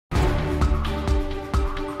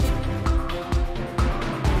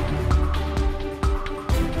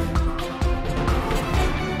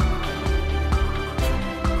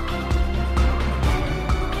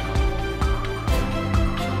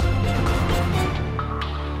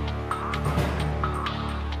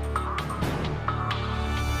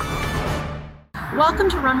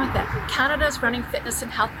Welcome to Run With It, Canada's running fitness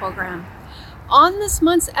and health program. On this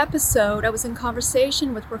month's episode, I was in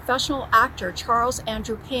conversation with professional actor Charles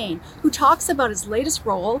Andrew Payne, who talks about his latest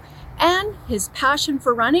role and his passion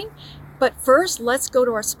for running. But first, let's go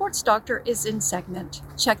to our Sports Doctor is In segment.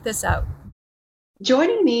 Check this out.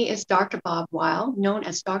 Joining me is Dr. Bob Weil, known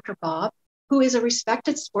as Dr. Bob, who is a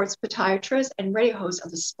respected sports podiatrist and radio host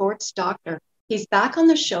of the Sports Doctor. He's back on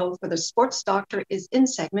the show for the Sports Doctor is In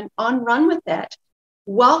segment on Run With It.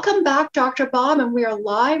 Welcome back, Dr. Bob, and we are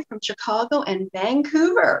live from Chicago and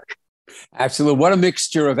Vancouver. Absolutely. What a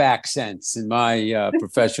mixture of accents, in my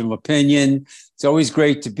professional opinion. It's always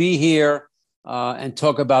great to be here and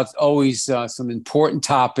talk about always some important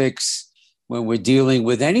topics when we're dealing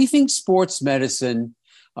with anything sports medicine,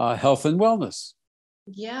 health and wellness.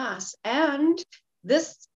 Yes, and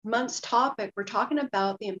this month's topic, we're talking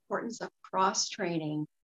about the importance of cross-training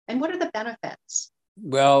and what are the benefits?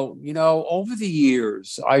 Well, you know, over the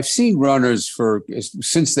years, I've seen runners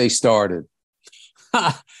since they started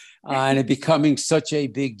and it becoming such a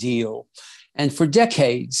big deal. And for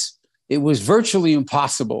decades, it was virtually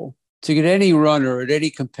impossible to get any runner at any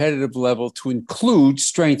competitive level to include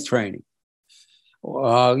strength training.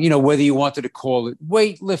 Whether you wanted to call it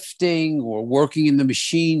weightlifting or working in the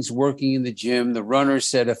machines, working in the gym, the runner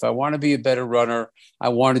said, if I want to be a better runner, I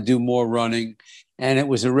want to do more running. And it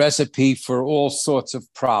was a recipe for all sorts of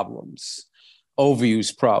problems,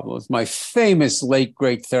 overuse problems. My famous late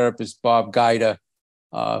great therapist, Bob Guida,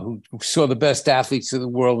 who saw the best athletes in the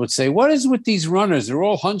world, would say, what is with these runners? They're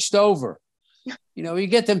all hunched over. You know, you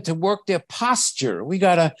get them to work their posture.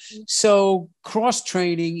 So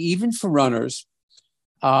cross-training, even for runners,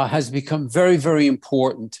 has become very, very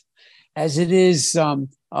important, as it is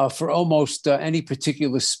for almost any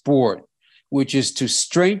particular sport, which is to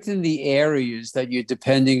strengthen the areas that you're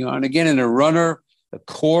depending on. Again, in a runner, the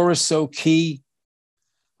core is so key.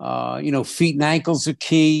 Feet and ankles are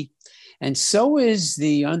key. And so is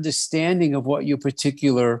the understanding of what your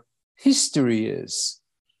particular history is.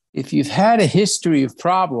 If you've had a history of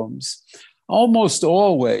problems, almost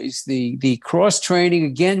always the cross-training,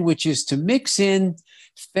 again, which is to mix in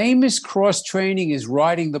famous cross-training is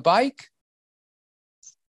riding the bike.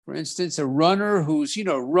 For instance, a runner who's,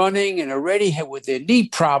 running and already with their knee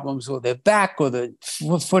problems or their back or the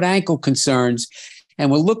foot ankle concerns,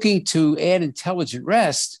 and we're looking to add intelligent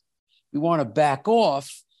rest, we want to back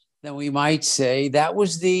off, then we might say that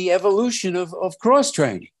was the evolution of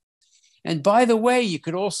cross-training. And by the way, you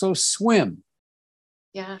could also swim.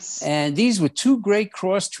 Yes. And these were two great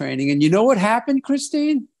cross-training. And you know what happened,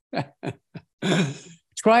 Christine?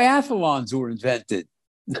 Triathlons were invented.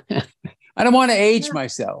 I don't want to age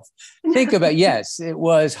myself. Think about, yes, it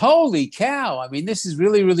was, holy cow. I mean, this is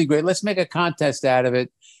really, really great. Let's make a contest out of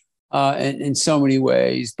it in so many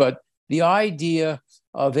ways. But the idea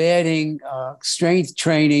of adding strength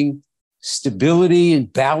training, stability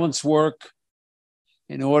and balance work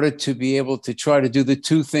in order to be able to try to do the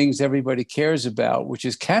two things everybody cares about, which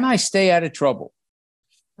is, can I stay out of trouble?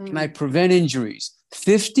 Can I prevent injuries?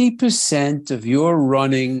 50% of your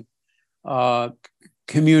running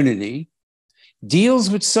community deals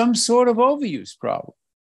with some sort of overuse problem.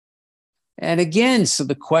 And again, so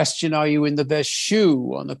the question, are you in the best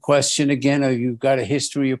shoe? On the question, again, have you got a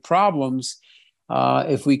history of problems?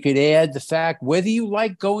 If we could add the fact, whether you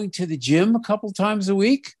like going to the gym a couple times a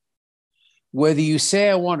week, whether you say,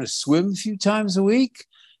 I want to swim a few times a week,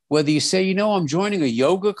 whether you say, I'm joining a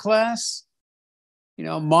yoga class,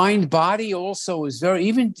 mind body also is very,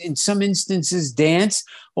 even in some instances, dance,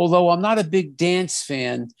 although I'm not a big dance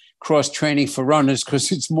fan, cross-training for runners,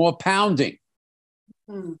 because it's more pounding.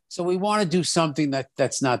 So we want to do something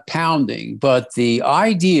that's not pounding. But the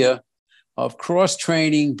idea of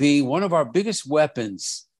cross-training being one of our biggest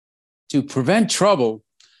weapons to prevent trouble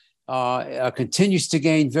continues to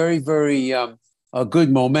gain very, very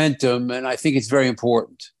good momentum. And I think it's very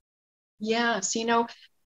important. Yes.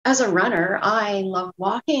 As a runner, I love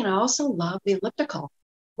walking and I also love the elliptical.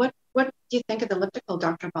 What do you think of the elliptical,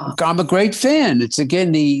 Dr. Bob? I'm a great fan. It's,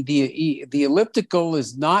 again, the elliptical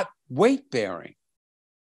is not weight bearing.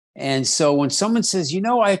 And so when someone says,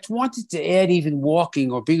 I wanted to add even walking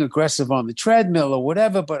or being aggressive on the treadmill or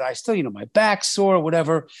whatever, but I still, my back's sore or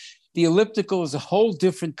whatever, the elliptical is a whole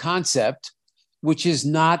different concept, which is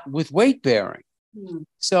not with weight bearing.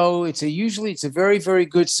 So it's a very, very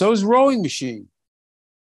good, so is rowing machine.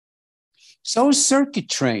 So is circuit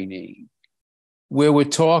training, where we're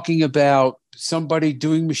talking about somebody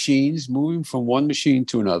doing machines, moving from one machine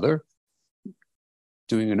to another,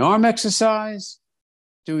 doing an arm exercise,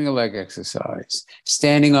 doing a leg exercise,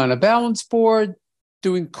 standing on a balance board,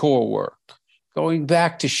 doing core work, going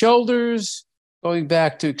back to shoulders, going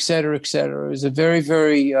back to et cetera, is a very,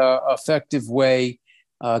 very effective way,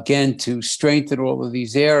 again, to strengthen all of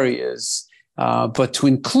these areas, but to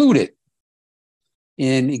include it.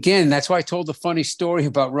 And again, that's why I told the funny story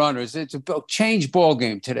about runners. It's a change ball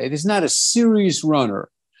game today. There's not a serious runner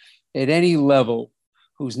at any level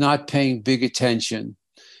who's not paying big attention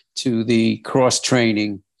to the cross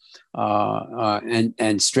training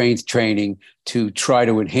and strength training to try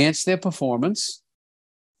to enhance their performance.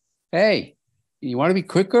 Hey, you want to be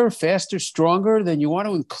quicker, faster, stronger, then you want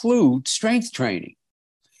to include strength training.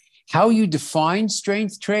 How you define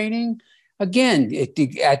strength training, again,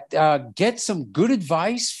 get some good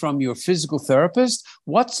advice from your physical therapist.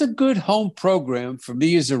 What's a good home program for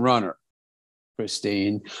me as a runner,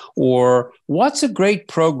 Christine? Or what's a great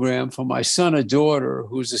program for my son or daughter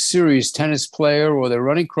who's a serious tennis player, or they're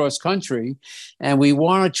running cross country and we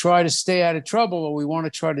want to try to stay out of trouble, or we want to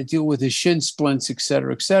try to deal with his shin splints, et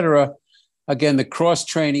cetera, et cetera. Again, the cross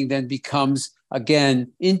training then becomes,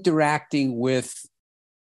 again, interacting with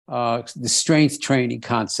the strength training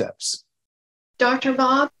concepts. Dr.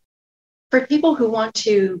 Bob, for people who want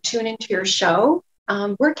to tune into your show,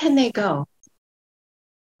 where can they go?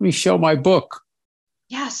 Let me show my book.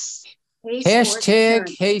 Yes.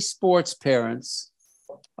 Hey Sports Parents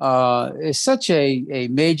is such a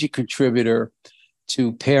major contributor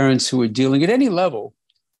to parents who are dealing at any level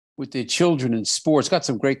with their children in sports. Got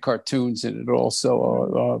some great cartoons in it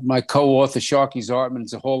also. My co-author, Sharky Zartman,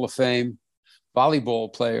 is a Hall of Fame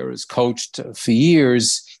volleyball player, has coached for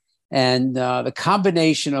years. And the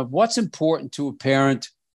combination of what's important to a parent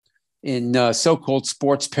in so-called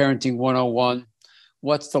sports parenting 101,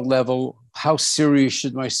 what's the level, how serious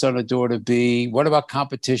should my son or daughter be, what about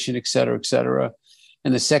competition, et cetera, et cetera.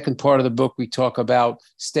 In the second part of the book, we talk about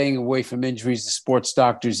staying away from injuries the sports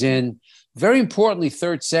doctors in. Very importantly,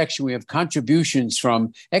 third section, we have contributions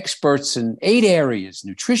from experts in 8 areas: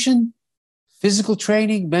 nutrition, physical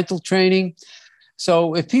training, mental training.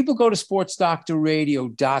 So if people go to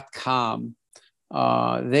sportsdoctorradio.com,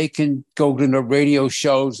 they can go to the radio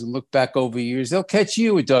shows and look back over years. They'll catch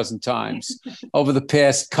you a dozen times over the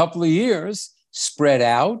past couple of years, spread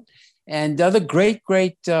out, and other great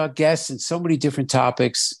guests and so many different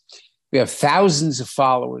topics. We have thousands of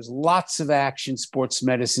followers, lots of action, sports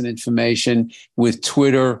medicine information with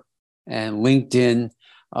Twitter and LinkedIn.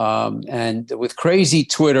 And with crazy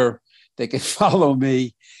Twitter, they can follow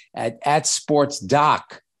me at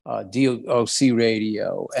sportsdoc, DOC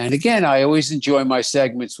radio. And again, I always enjoy my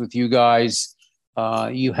segments with you guys.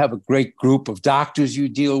 You have a great group of doctors you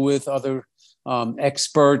deal with, other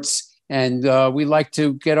experts, and we like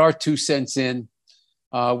to get our 2 cents in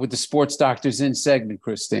with the Sports Doctors In segment,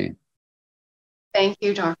 Christine. Thank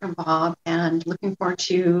you, Dr. Bob, and looking forward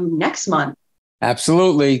to next month.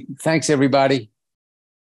 Absolutely. Thanks, everybody.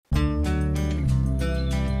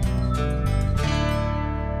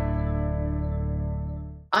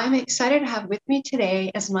 I'm excited to have with me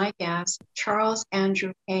today as my guest, Charles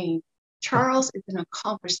Andrew Payne. Charles is an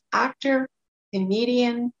accomplished actor,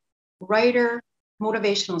 comedian, writer,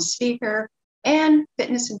 motivational speaker, and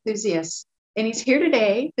fitness enthusiast. And he's here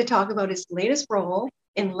today to talk about his latest role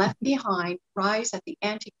in Left Behind, Rise at the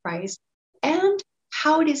Antichrist, and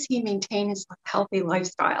how does he maintain his healthy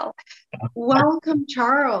lifestyle. Welcome,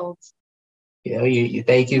 Charles. You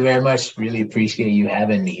thank you very much. Really appreciate you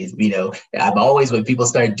having me. I'm always, when people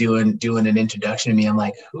start doing an introduction to me, I'm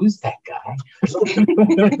like, who's that guy?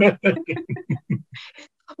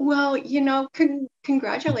 Well,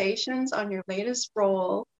 congratulations on your latest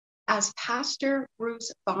role as Pastor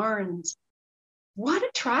Bruce Barnes. What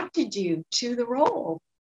attracted you to the role?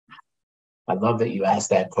 I love that you asked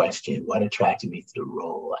that question. What attracted me to the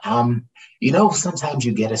role? Sometimes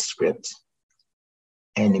you get a script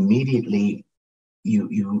and immediately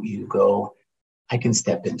you go, I can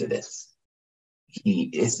step into this.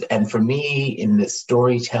 And for me, in the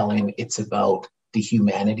storytelling, it's about the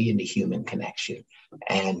humanity and the human connection.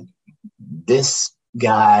 And this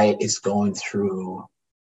guy is going through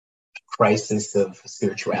crisis of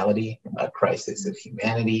spirituality, a crisis of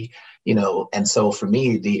humanity, and so for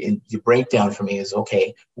me, the breakdown for me is,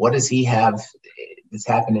 okay, what does he have that's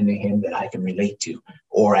happening to him that I can relate to,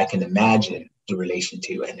 or I can imagine the relation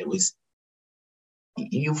to? And it was,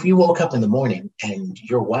 if you woke up in the morning and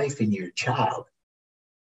your wife and your child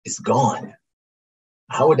is gone,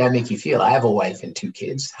 how would that make you feel? I have a wife and 2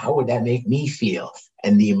 kids. How would that make me feel?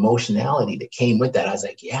 And the emotionality that came with that, I was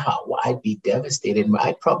like, yeah, well, I'd be devastated.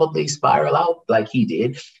 I'd probably spiral out like he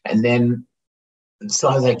did. And then, so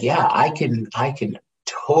I was like, yeah, I can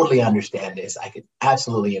totally understand this. I could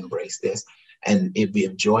absolutely embrace this. And it'd be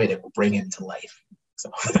a joy to bring him to life.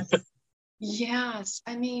 So. Yes.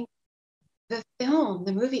 I mean, the film,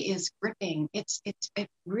 the movie is gripping. It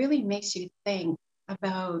really makes you think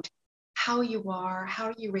about how you are,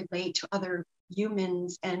 how you relate to other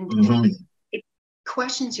humans, and it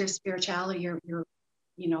questions your spirituality, your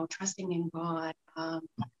trusting in God.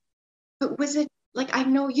 But was it like, I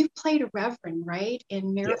know you've played a reverend, right,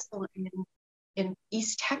 in Miracle in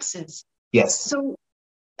East Texas. Yes. So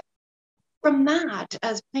from that,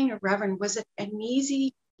 as playing a reverend, was it an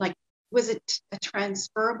easy, like, was it a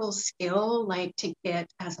transferable skill, like, to get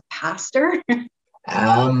as a pastor?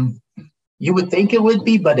 You would think it would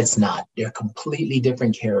be, but it's not. They're completely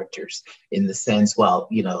different characters in the sense, well,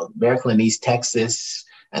 Miracle in East Texas,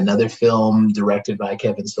 another film directed by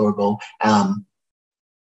Kevin Sorbo,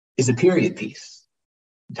 is a period piece.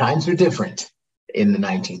 Times were different in the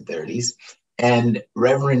 1930s. And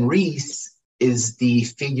Reverend Reese is the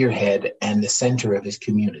figurehead and the center of his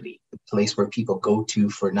community, the place where people go to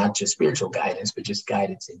for not just spiritual guidance, but just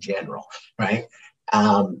guidance in general, right?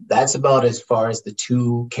 That's about as far as the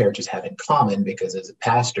two characters have in common, because as a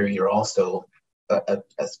pastor, you're also a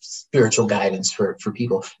spiritual guidance for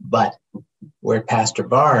people. But where Pastor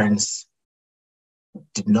Barnes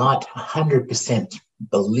did not 100%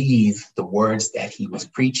 believe the words that he was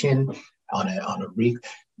preaching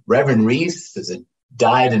Reverend Reese is a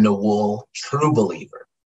dyed-in-the-wool true believer.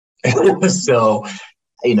 So,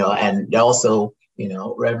 and also,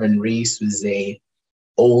 Reverend Reese was a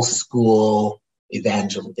old school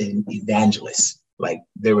evangelist. Like,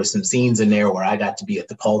 there were some scenes in there where I got to be at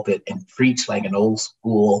the pulpit and preach like an old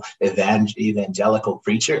school evangelical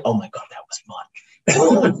preacher. Oh my God, that was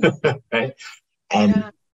fun. Right?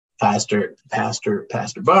 And Pastor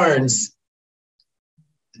Barnes,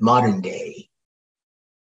 modern day,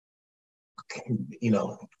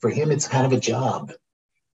 for him, it's kind of a job.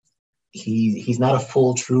 He's not a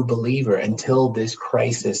full true believer until this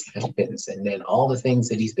crisis happens. And then all the things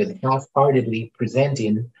that he's been half-heartedly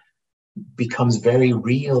presenting becomes very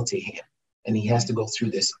real to him. And he has to go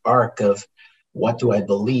through this arc of, what do I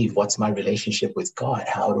believe? What's my relationship with God?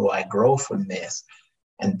 How do I grow from this?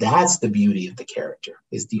 And that's the beauty of the character,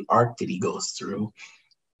 is the arc that he goes through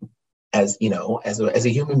as a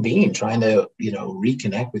human being, trying to,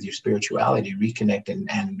 reconnect with your spirituality, reconnect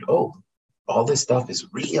and all this stuff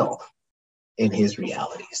is real in his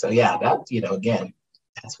reality. So yeah, that, again,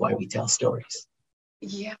 that's why we tell stories.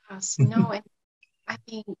 Yes, no, and I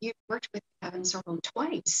mean, you've worked with Kevin Sorbo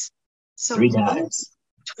twice. So 3 times.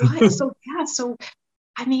 Twice. So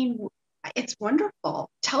I mean, it's wonderful.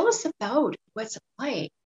 Tell us about what's it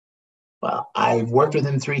like. Well, I've worked with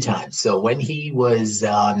him 3 times. So when he was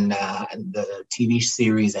on the TV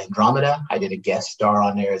series Andromeda, I did a guest star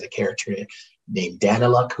on there as a character named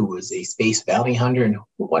Daniluk, who was a space bounty hunter. And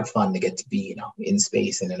what fun to get to be, in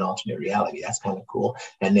space in an alternate reality. That's kind of cool.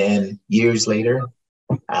 And then years later,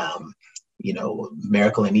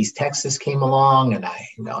 Miracle in East Texas came along, and I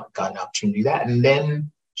got an opportunity to do that. And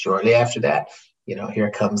then shortly after that,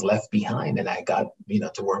 here comes Left Behind, and I got,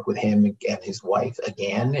 to work with him and his wife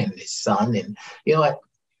again, and his son. And you know what?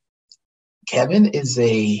 Kevin is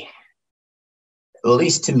at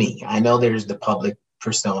least to me, I know there's the public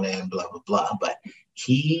persona and blah, blah, blah, but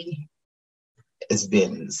he has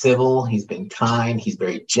been civil. He's been kind. He's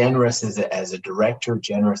very generous as a director,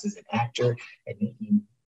 generous as an actor, and he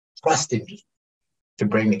trusted me to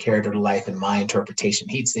bring the character to life in my interpretation.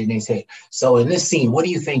 He'd say, so in this scene, what are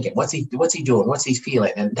you thinking? What's he doing? What's he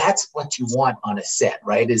feeling? And that's what you want on a set,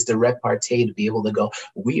 right? Is the repartee, to be able to go,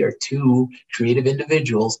 we are 2 creative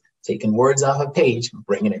individuals taking words off a page,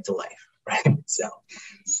 bringing it to life, right? So.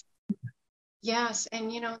 Yes,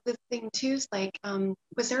 and the thing too is, like,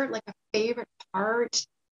 was there like a favorite part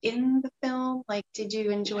in the film? Like, did you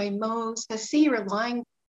enjoy most? I see you were lying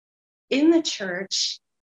in the church,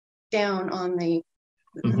 down on the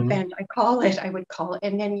bench, I would call it,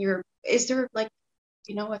 and then is there like,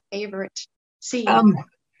 a favorite scene?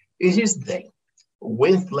 Here's the thing.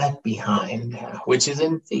 With Left Behind, which is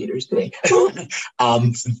in theaters today,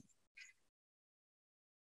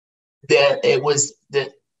 it was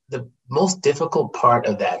the most difficult part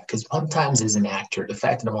of that, because sometimes as an actor, the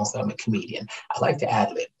fact that I'm a comedian, I like to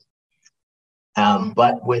ad-lib.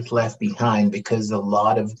 But with Left Behind, because a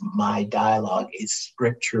lot of my dialogue is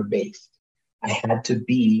scripture-based, I had to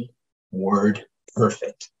be word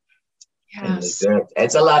perfect. Yes. And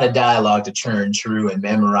it's a lot of dialogue to churn through and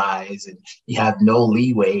memorize, and you have no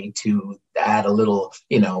leeway to add a little,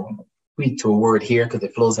 tweak to a word here because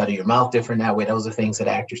it flows out of your mouth different that way. Those are things that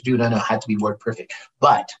actors do. No, I had to be word perfect.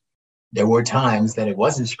 But there were times that it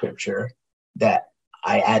wasn't scripture that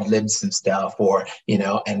I ad-libbed some stuff, or,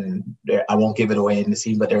 and I won't give it away in the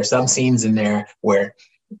scene, but there are some scenes in there where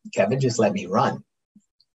Kevin just let me run.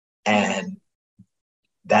 And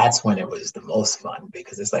that's when it was the most fun,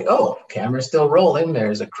 because it's like, oh, camera's still rolling.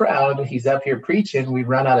 There's a crowd. He's up here preaching. We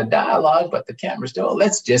run out of dialogue, but the camera's still,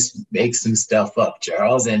 let's just make some stuff up,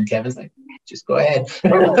 Charles. And Kevin's like, just go ahead.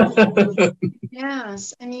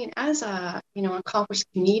 Yes. I mean, as a, accomplished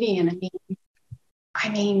comedian,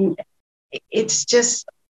 it's just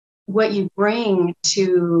what you bring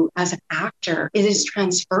to as an actor. It is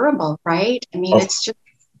transferable, right? I mean, it's just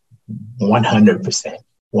 100%.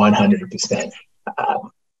 100%.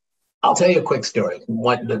 I'll tell you a quick story.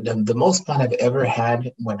 What the most fun I've ever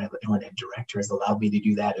had when a director has allowed me to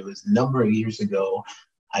do that, it was a number of years ago.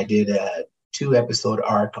 I did a 2-episode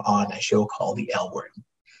arc on a show called The L Word.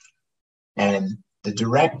 And the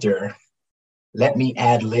director let me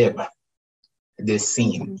ad-lib this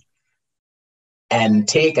scene. And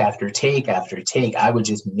take after take after take, I would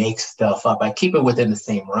just make stuff up. I keep it within the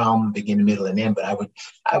same realm, beginning, middle, and end, but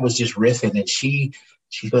I was just riffing, and she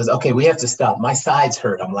goes, okay, we have to stop. My sides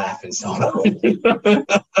hurt. I'm laughing so much.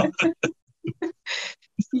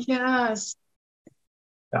 Yes.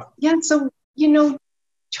 Yeah. So,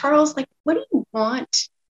 Charles, like, what do you want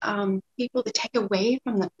people to take away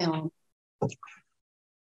from the film?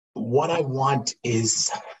 What I want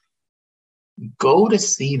is go to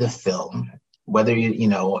see the film. Whether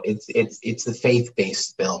it's a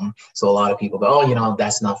faith-based film, so a lot of people go, oh,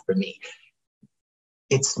 that's not for me.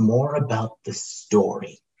 It's more about the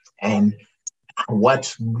story. And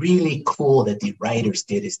what's really cool that the writers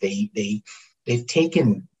did is they've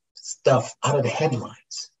taken stuff out of the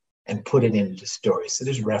headlines and put it into the story. So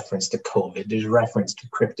there's reference to COVID, there's reference to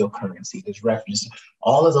cryptocurrency, there's reference to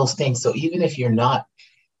all of those things. So even if you're not,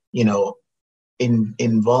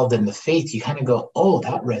 involved in the faith, you kind of go, oh,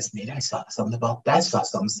 that resonated. I saw something about that. I saw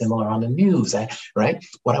something similar on the news, right?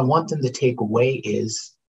 What I want them to take away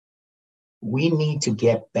is we need to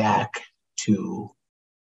get back to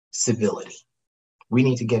civility. We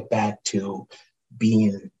need to get back to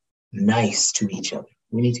being nice to each other.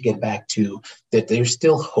 We need to get back to that there's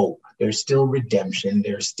still hope. There's still redemption.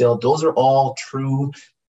 Those are all true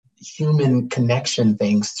human connection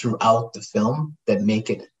things throughout the film that make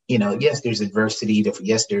it, yes, there's adversity,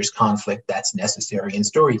 yes, there's conflict that's necessary in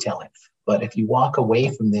storytelling. But if you walk away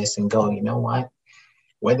from this and go, you know what,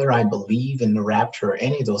 whether I believe in the rapture or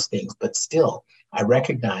any of those things, but still, I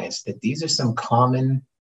recognize that these are some common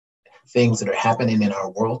things that are happening in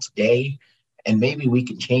our world today. And maybe we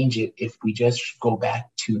can change it if we just go back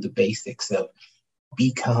to the basics of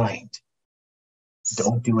be kind,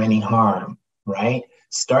 don't do any harm, right?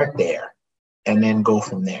 Start there. And then go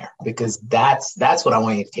from there, because that's what I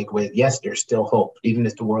want you to take away. Yes, there's still hope, even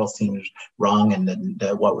if the world seems wrong and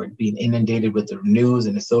what we're being inundated with the news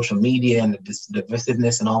and the social media and the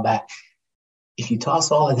divisiveness and all that. If you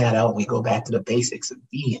toss all of that out, we go back to the basics of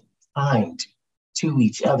being kind to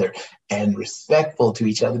each other and respectful to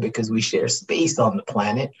each other, because we share space on the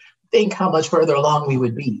planet. Think how much further along we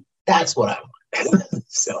would be. That's what I want.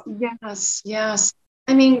 So yes.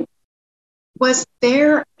 I mean, was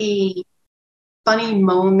there a funny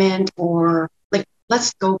moment, or like,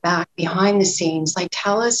 let's go back behind the scenes, like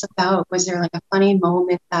tell us about, was there like a funny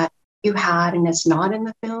moment that you had and it's not in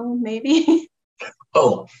the film maybe?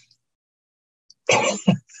 Oh,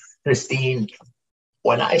 Christine,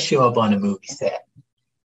 when I show up on a movie set,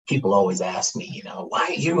 people always ask me,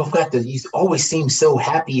 why you always seem so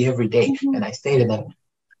happy every day. Mm-hmm. And I say to them,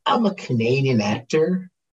 I'm a Canadian actor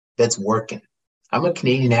that's working. I'm a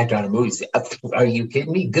Canadian actor on a movie. Are you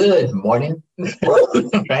kidding me? Good morning.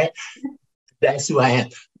 Right? That's who I am.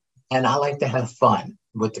 And I like to have fun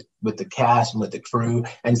with the cast and with the crew.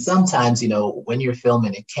 And sometimes, when you're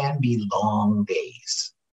filming, it can be long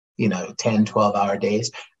days, 10, 12-hour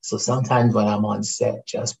days. So sometimes when I'm on set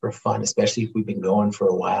just for fun, especially if we've been going for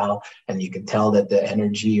a while and you can tell that the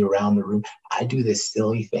energy around the room, I do this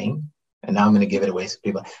silly thing. And now I'm going to give it away to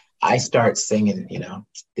people. I start singing,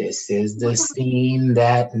 this is the scene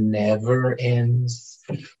that never ends.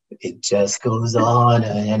 It just goes on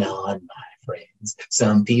and on, my friends.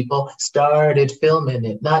 Some people started filming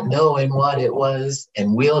it, not knowing what it was,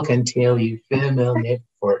 and we'll continue filming it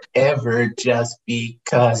forever just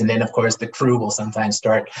because. And then, of course, the crew will sometimes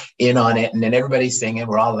start in on it, and then everybody's singing,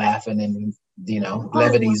 we're all laughing, and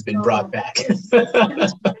levity's been brought back.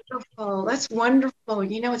 That's wonderful. That's wonderful.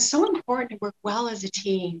 It's so important to work well as a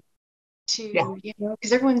team,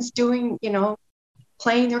 because everyone's doing,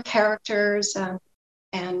 playing their characters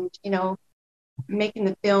and making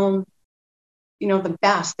the film, the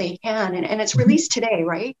best they can. And it's released today,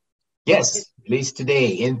 right? Yes, released today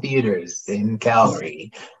in theaters in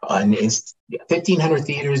Calgary. On 1,500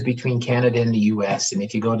 theaters between Canada and the US. And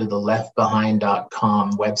if you go to the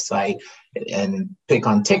leftbehind.com website and pick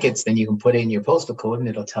on tickets, then you can put in your postal code and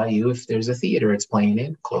it'll tell you if there's a theater it's playing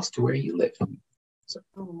in close to where you live. So.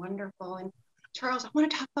 Oh, wonderful. And Charles, I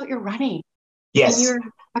want to talk about your running. Yes. And you're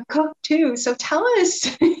a cook too. So tell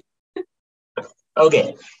us.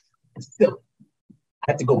 Okay. So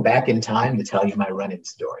I have to go back in time to tell you my running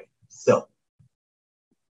story. So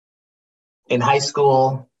in high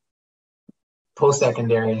school,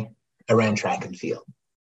 post-secondary, I ran track and field.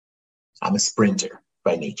 I'm a sprinter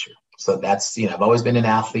by nature. So that's, I've always been an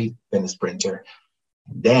athlete, been a sprinter.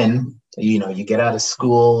 Then, you get out of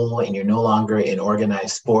school and you're no longer in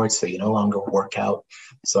organized sports, so you no longer work out.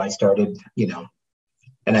 So I started,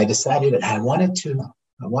 and I decided that I wanted to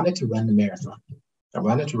run the marathon. I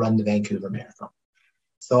wanted to run the Vancouver Marathon.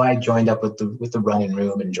 So I joined up with the running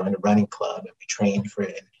room and joined a running club, and we trained for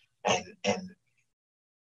it. And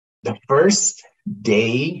the first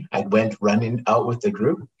day I went running out with the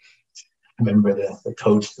group, I remember the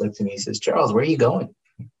coach looked at me and says, "Charles, where are you going?"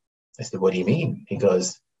 I said, "What do you mean?" He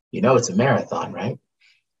goes, "It's a marathon, right?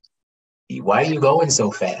 Why are you going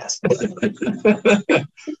so fast?"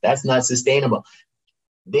 That's not sustainable.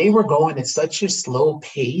 They were going at such a slow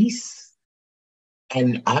pace,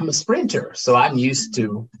 and I'm a sprinter, so I'm used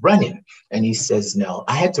to running. And he says, "No,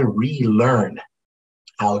 I had to relearn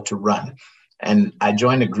how to run." And I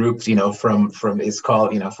joined a group, from it's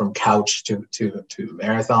called, from couch to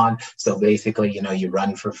marathon. So basically, you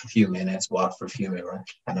run for a few minutes, walk for a few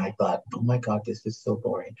minutes. And I thought, oh my God, this is so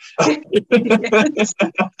boring.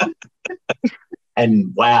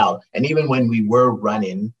 And wow. And even when we were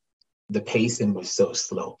running, the pacing was so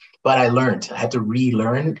slow. But I had to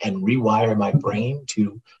relearn and rewire my brain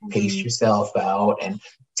to pace yourself out and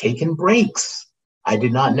taking breaks. I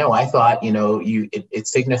did not know. I thought, it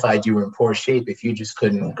signified you were in poor shape if you just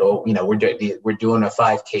couldn't go, we're doing a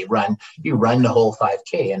 5K run. You run the whole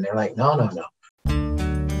 5K. And they're like, no.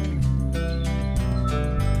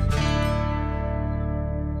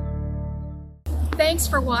 Thanks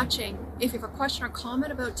for watching. If you have a question or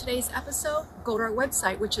comment about today's episode, go to our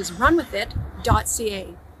website, which is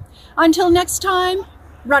runwithit.ca. Until next time,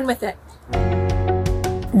 run with it.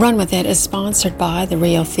 Run With It is sponsored by the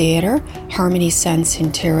Rio Theatre, Harmony Sense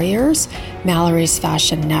Interiors, Mallory's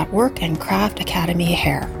Fashion Network, and Craft Academy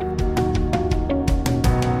Hair.